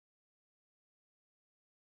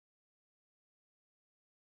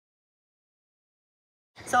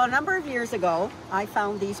So a number of years ago, I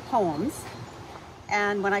found these poems,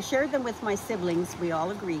 and when I shared them with my siblings, we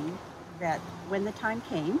all agreed that when the time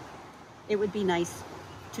came, it would be nice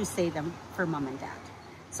to say them for Mom and Dad.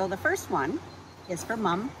 So the first one is for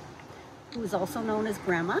Mom, who is also known as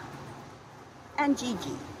Grandma, and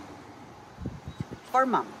Gigi. For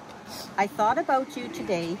Mom, I thought about you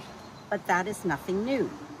today, but that is nothing new.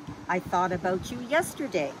 I thought about you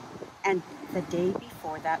yesterday, and the day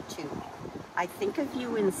before that too. I think of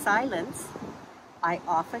you in silence. I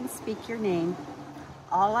often speak your name.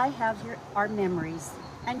 All I have are memories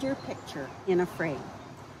and your picture in a frame.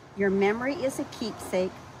 Your memory is a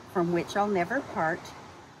keepsake from which I'll never part.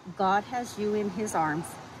 God has you in his arms.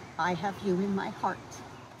 I have you in my heart.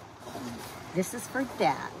 This is for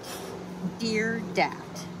Dad. Dear Dad,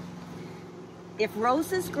 if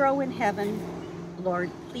roses grow in heaven,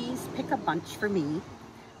 Lord, please pick a bunch for me.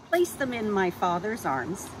 Place them in my Father's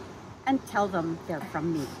arms and tell them they're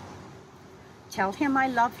from me. Tell him I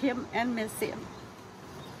love him and miss him.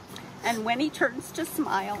 And when he turns to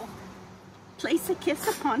smile, place a kiss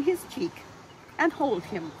upon his cheek and hold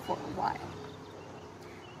him for a while.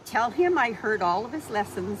 Tell him I heard all of his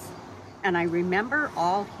lessons and I remember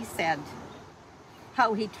all he said,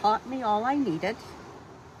 how he taught me all I needed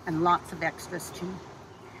and lots of extras too.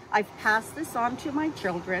 I've passed this on to my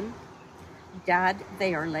children. Dad,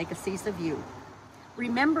 they are legacies of you.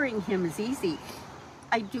 Remembering him is easy.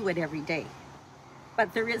 I do it every day.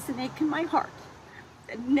 But there is an ache in my heart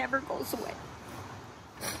that never goes away.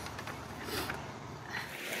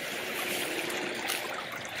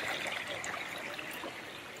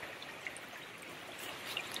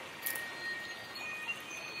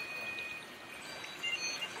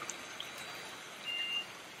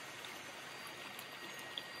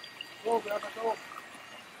 Go, Grandma, go.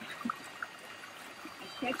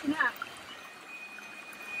 He's catching up.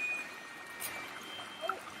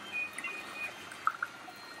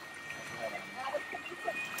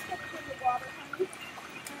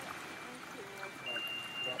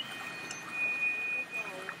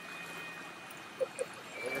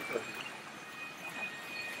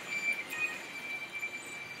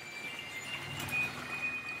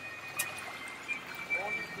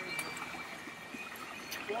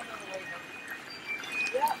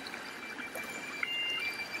 Yeah.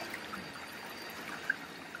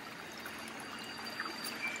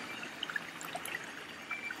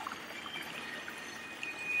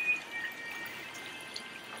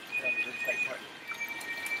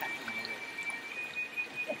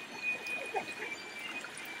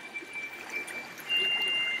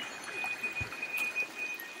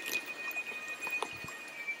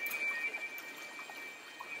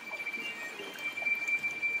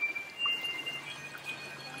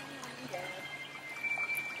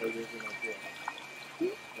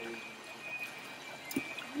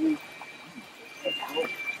 Maybe